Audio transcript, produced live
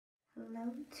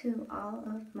Hello to all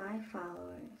of my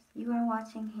followers. You are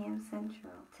watching Ham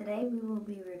Central. Today we will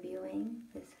be reviewing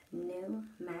this new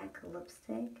MAC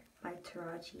lipstick by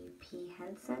Taraji P.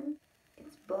 Henson.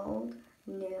 It's bold,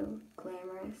 new,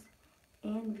 glamorous,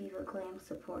 and Viva Glam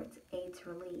supports AIDS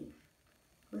relief.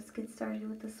 Let's get started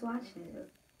with the swatches.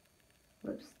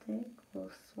 Lipstick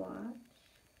will swatch.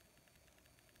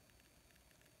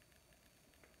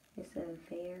 It's a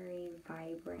very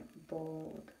vibrant,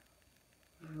 bold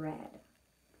red.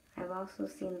 I've also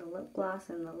seen the lip gloss,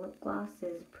 and the lip gloss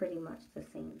is pretty much the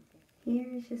same thing.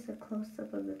 Here is just a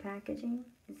close-up of the packaging.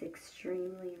 It's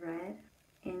extremely red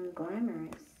and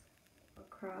glamorous.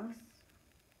 Across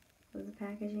of the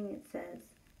packaging it says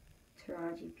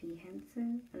Taraji P.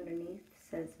 Henson. Underneath it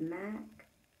says MAC.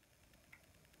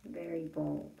 Very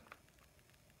bold.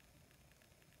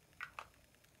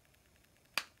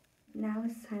 Now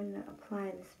it's time to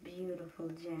apply this beautiful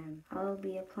gem. I'll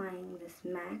be applying this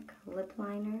MAC lip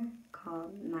liner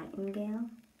called Nightingale.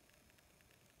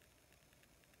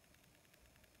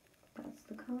 That's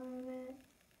the color of it.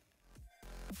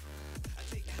 I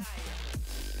take it higher.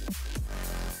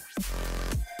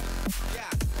 Yeah.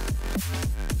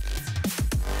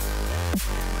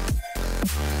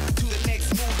 To the next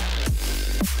move.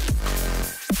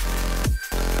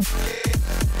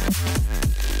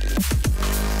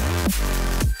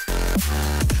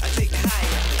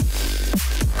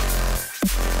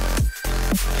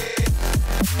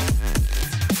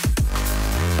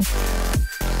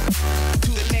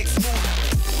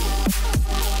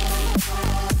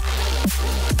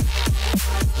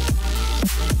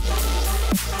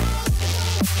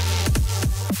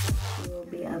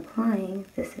 Applying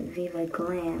this Viva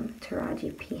Glam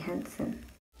Taraji P. Henson.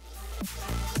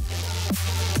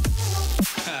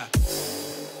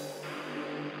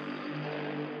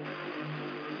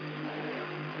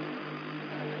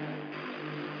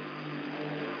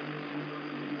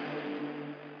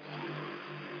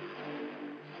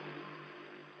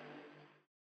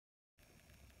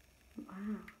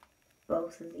 Wow,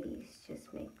 both of these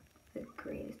just make the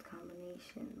greatest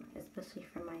combination, especially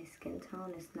for my skin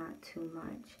tone. It's not too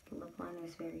much. The lip liner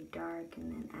is very dark,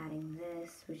 and then adding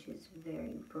this, which is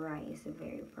very bright, it's a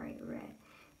very bright red.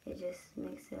 It just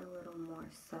makes it a little more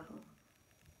subtle.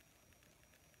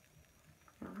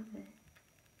 I love it.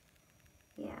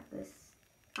 Yeah,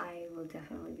 I will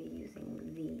definitely be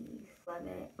using these. Love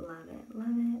it, love it, love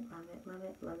it, love it, love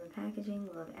it, love the packaging,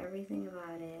 love everything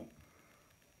about it.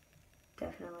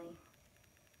 Definitely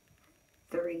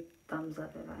 3 thumbs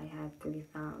up if I had 3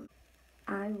 thumbs.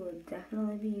 I will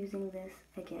definitely be using this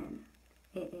again.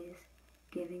 It is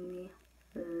giving me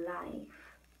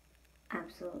life.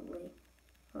 Absolutely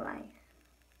life.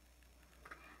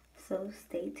 So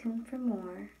stay tuned for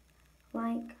more.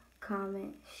 Like,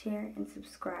 comment, share, and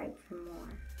subscribe for more.